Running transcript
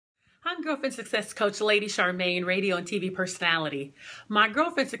I'm Girlfriend Success Coach Lady Charmaine, radio and TV personality. My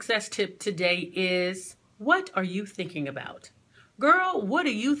Girlfriend Success tip today is, what are you thinking about? Girl, what are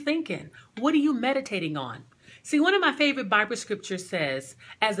you thinking? What are you meditating on? See, one of my favorite Bible scriptures says,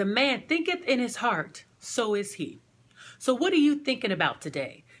 as a man thinketh in his heart, so is he. So what are you thinking about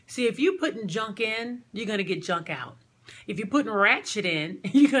today? See, if you're putting junk in, you're going to get junk out. If you're putting ratchet in,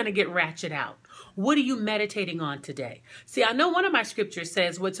 you're going to get ratchet out. What are you meditating on today? See, I know one of my scriptures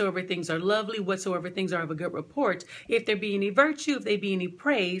says, whatsoever things are lovely, whatsoever things are of a good report, if there be any virtue, if there be any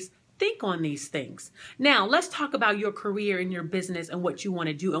praise, think on these things. Now, let's talk about your career and your business and what you want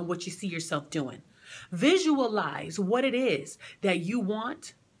to do and what you see yourself doing. Visualize what it is that you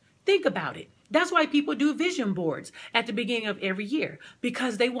want. Think about it. That's why people do vision boards at the beginning of every year,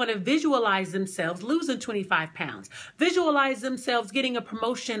 because they want to visualize themselves losing 25 pounds, visualize themselves getting a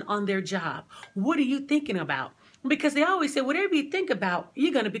promotion on their job. What are you thinking about? Because they always say, whatever you think about,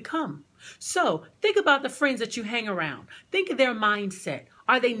 you're going to become. So think about the friends that you hang around. Think of their mindset.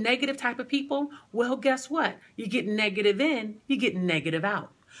 Are they negative type of people? Well, guess what? You get negative in, you get negative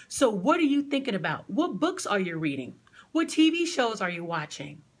out. So what are you thinking about? What books are you reading? What TV shows are you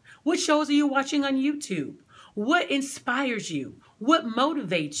watching? What shows are you watching on YouTube? What inspires you? What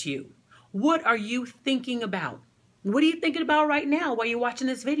motivates you? What are you thinking about? What are you thinking about right now while you're watching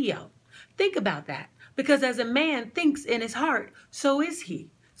this video? Think about that, because as a man thinks in his heart, so is he.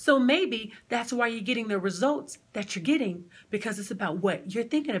 So maybe that's why you're getting the results that you're getting, because it's about what you're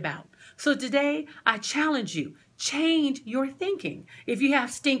thinking about. So today, I challenge you, change your thinking. If you have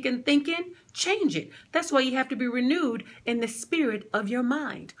stinking thinking, change it. That's why you have to be renewed in the spirit of your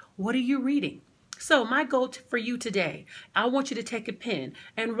mind. What are you reading? So my goal for you today, I want you to take a pen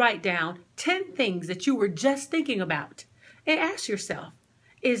and write down 10 things that you were just thinking about and ask yourself,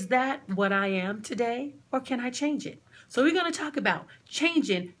 is that what I am today, or can I change it? So we're going to talk about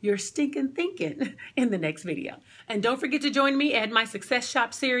changing your stinking thinking in the next video. And don't forget to join me at my Success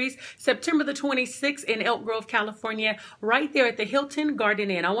Shop series, September the 26th in Elk Grove, California, right there at the Hilton Garden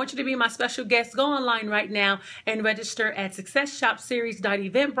Inn. I want you to be my special guest. Go online right now and register at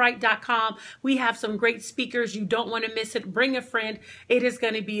successhopseries.eventbrite.com. We have some great speakers. You don't want to miss it. Bring a friend. It is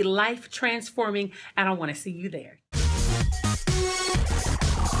going to be life transforming, and I want to see you there.